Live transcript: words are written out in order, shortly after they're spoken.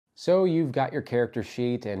So you've got your character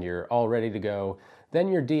sheet and you're all ready to go. Then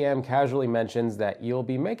your DM casually mentions that you'll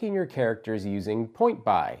be making your characters using point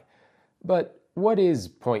buy. But what is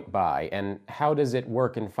point buy and how does it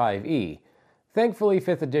work in 5e? Thankfully,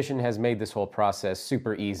 5th edition has made this whole process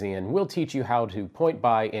super easy and we'll teach you how to point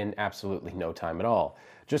buy in absolutely no time at all.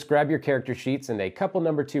 Just grab your character sheets and a couple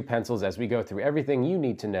number 2 pencils as we go through everything you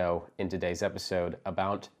need to know in today's episode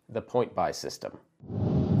about the point buy system.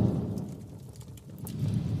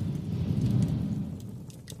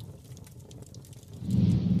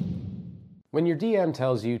 When your DM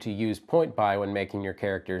tells you to use point buy when making your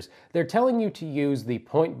characters, they're telling you to use the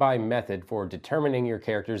point buy method for determining your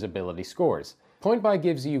character's ability scores. Point buy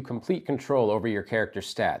gives you complete control over your character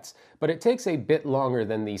stats, but it takes a bit longer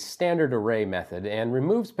than the standard array method and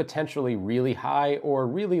removes potentially really high or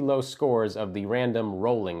really low scores of the random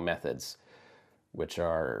rolling methods, which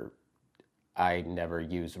are... I never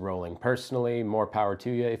use rolling personally, more power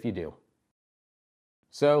to you if you do.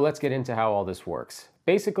 So let's get into how all this works.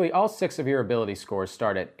 Basically, all 6 of your ability scores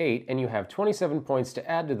start at 8, and you have 27 points to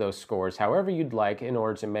add to those scores however you'd like in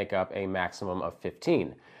order to make up a maximum of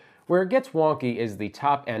 15. Where it gets wonky is the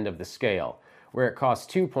top end of the scale, where it costs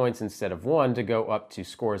 2 points instead of 1 to go up to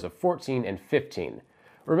scores of 14 and 15.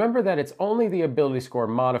 Remember that it's only the ability score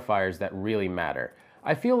modifiers that really matter.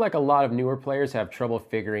 I feel like a lot of newer players have trouble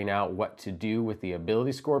figuring out what to do with the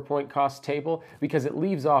ability score point cost table because it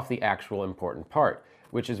leaves off the actual important part,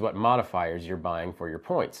 which is what modifiers you're buying for your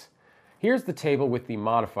points. Here's the table with the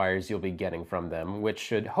modifiers you'll be getting from them, which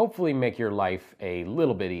should hopefully make your life a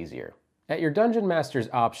little bit easier. At your Dungeon Master's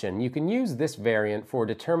option, you can use this variant for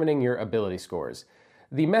determining your ability scores.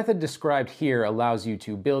 The method described here allows you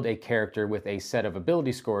to build a character with a set of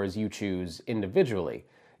ability scores you choose individually.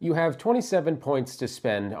 You have 27 points to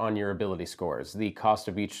spend on your ability scores. The cost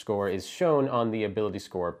of each score is shown on the ability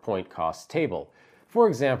score point cost table. For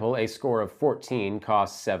example, a score of 14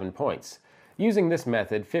 costs 7 points. Using this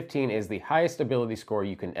method, 15 is the highest ability score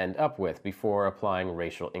you can end up with before applying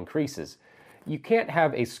racial increases. You can't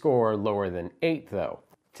have a score lower than 8 though.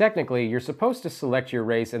 Technically, you're supposed to select your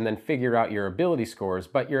race and then figure out your ability scores,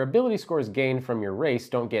 but your ability scores gained from your race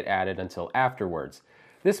don't get added until afterwards.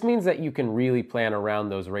 This means that you can really plan around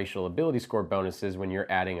those racial ability score bonuses when you're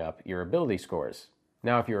adding up your ability scores.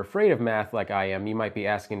 Now, if you're afraid of math like I am, you might be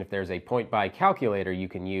asking if there's a point buy calculator you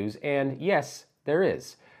can use, and yes, there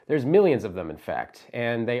is. There's millions of them, in fact,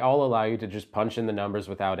 and they all allow you to just punch in the numbers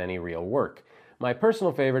without any real work. My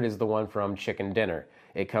personal favorite is the one from Chicken Dinner.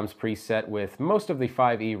 It comes preset with most of the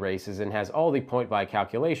 5e races and has all the point buy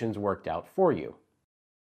calculations worked out for you.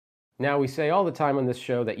 Now, we say all the time on this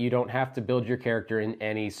show that you don't have to build your character in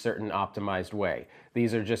any certain optimized way.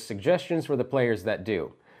 These are just suggestions for the players that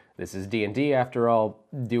do. This is D&D after all,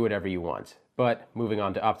 do whatever you want. But moving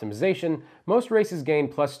on to optimization, most races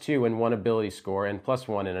gain +2 in one ability score and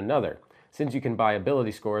 +1 in another. Since you can buy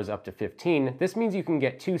ability scores up to 15, this means you can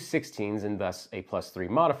get 2 16s and thus a +3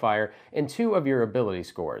 modifier in 2 of your ability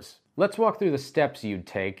scores. Let's walk through the steps you'd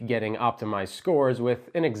take getting optimized scores with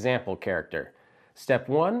an example character. Step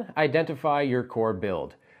 1, identify your core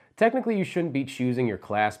build. Technically, you shouldn't be choosing your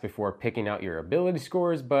class before picking out your ability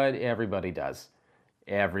scores, but everybody does.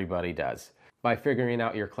 Everybody does. By figuring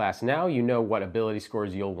out your class now, you know what ability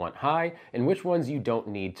scores you'll want high and which ones you don't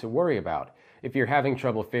need to worry about. If you're having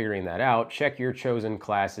trouble figuring that out, check your chosen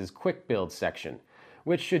class's quick build section,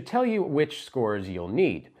 which should tell you which scores you'll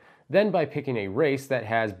need. Then by picking a race that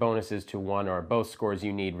has bonuses to one or both scores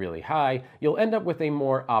you need really high, you'll end up with a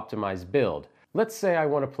more optimized build. Let's say I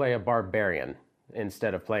want to play a barbarian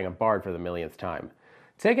instead of playing a bard for the millionth time.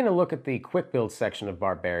 Taking a look at the quick build section of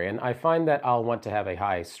Barbarian, I find that I'll want to have a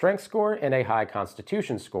high strength score and a high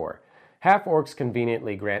constitution score. Half-orcs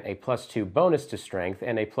conveniently grant a +2 bonus to strength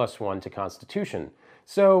and a +1 to constitution,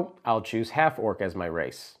 so I'll choose half-orc as my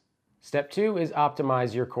race. Step 2 is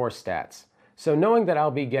optimize your core stats. So knowing that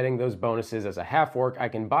I'll be getting those bonuses as a half-orc, I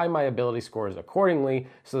can buy my ability scores accordingly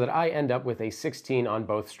so that I end up with a 16 on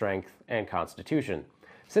both strength and constitution.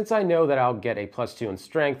 Since I know that I'll get a +2 in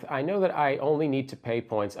strength, I know that I only need to pay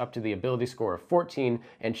points up to the ability score of 14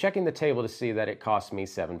 and checking the table to see that it costs me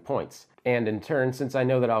 7 points. And in turn, since I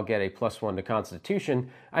know that I'll get a +1 to constitution,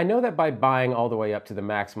 I know that by buying all the way up to the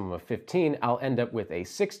maximum of 15, I'll end up with a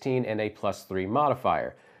 16 and a +3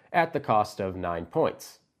 modifier, at the cost of 9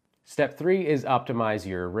 points. Step 3 is optimize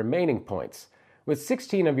your remaining points. With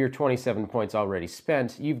 16 of your 27 points already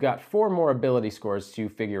spent, you've got 4 more ability scores to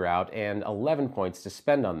figure out and 11 points to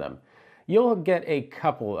spend on them. You'll get a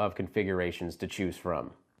couple of configurations to choose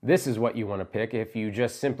from. This is what you want to pick if you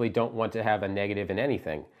just simply don't want to have a negative in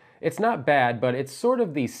anything. It's not bad, but it's sort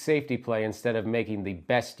of the safety play instead of making the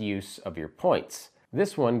best use of your points.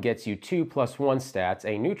 This one gets you 2 plus 1 stats,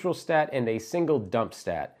 a neutral stat, and a single dump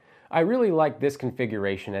stat. I really like this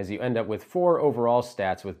configuration as you end up with 4 overall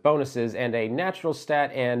stats with bonuses and a natural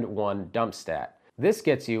stat and 1 dump stat. This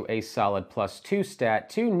gets you a solid plus 2 stat,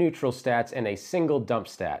 2 neutral stats, and a single dump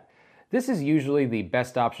stat. This is usually the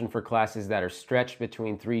best option for classes that are stretched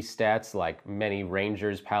between 3 stats like many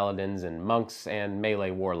rangers, paladins, and monks, and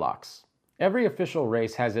melee warlocks. Every official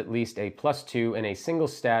race has at least a plus 2 and a single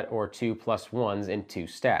stat or 2 plus 1s in 2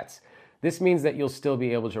 stats. This means that you'll still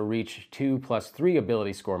be able to reach 2 plus 3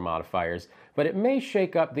 ability score modifiers, but it may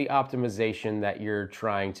shake up the optimization that you're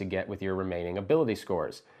trying to get with your remaining ability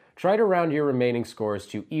scores. Try to round your remaining scores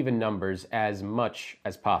to even numbers as much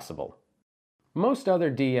as possible. Most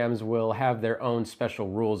other DMs will have their own special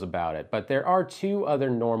rules about it, but there are 2 other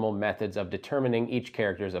normal methods of determining each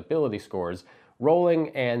character's ability scores: rolling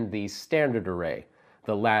and the standard array.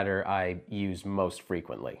 The latter I use most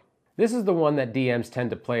frequently. This is the one that DMs tend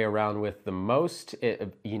to play around with the most, if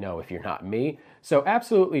you're not me. So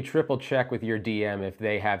absolutely triple check with your DM if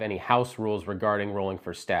they have any house rules regarding rolling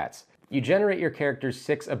for stats. You generate your character's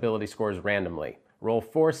 6 ability scores randomly. Roll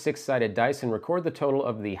 4 6-sided dice and record the total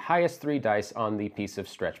of the highest 3 dice on the piece of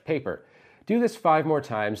stretch paper. Do this 5 more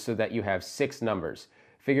times so that you have 6 numbers.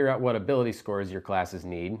 Figure out what ability scores your classes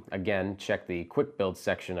need. Again, check the quick build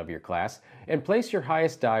section of your class, and place your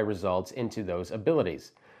highest die results into those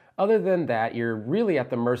abilities. Other than that, you're really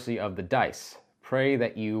at the mercy of the dice. Pray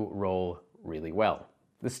that you roll really well.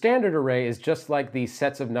 The standard array is just like the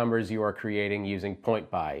sets of numbers you are creating using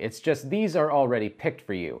point buy. It's just these are already picked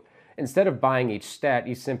for you. Instead of buying each stat,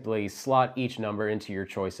 you simply slot each number into your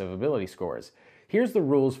choice of ability scores. Here's the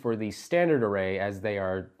rules for the standard array as they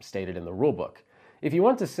are stated in the rulebook. If you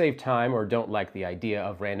want to save time or don't like the idea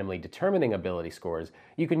of randomly determining ability scores,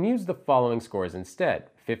 you can use the following scores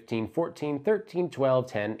instead: 15, 14, 13, 12,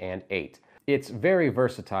 10, and 8. It's very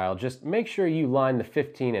versatile. Just make sure you line the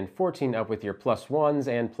 15 and 14 up with your plus 1s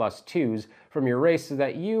and plus 2s from your race so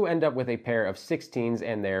that you end up with a pair of 16s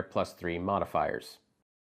and their plus 3 modifiers.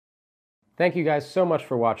 Thank you guys so much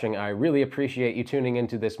for watching. I really appreciate you tuning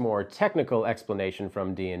into this more technical explanation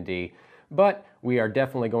from D&D, but we are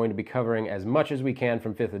definitely going to be covering as much as we can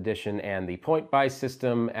from 5th edition, and the point buy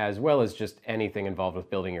system, as well as just anything involved with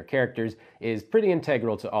building your characters, is pretty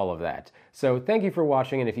integral to all of that. So thank you for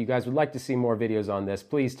watching, and if you guys would like to see more videos on this,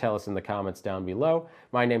 please tell us in the comments down below.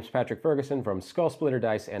 My name's Patrick Ferguson from Skull Splitter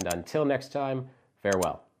Dice, and until next time,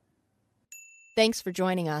 farewell. Thanks for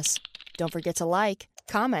joining us. Don't forget to like,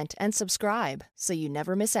 comment, and subscribe so you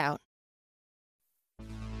never miss out.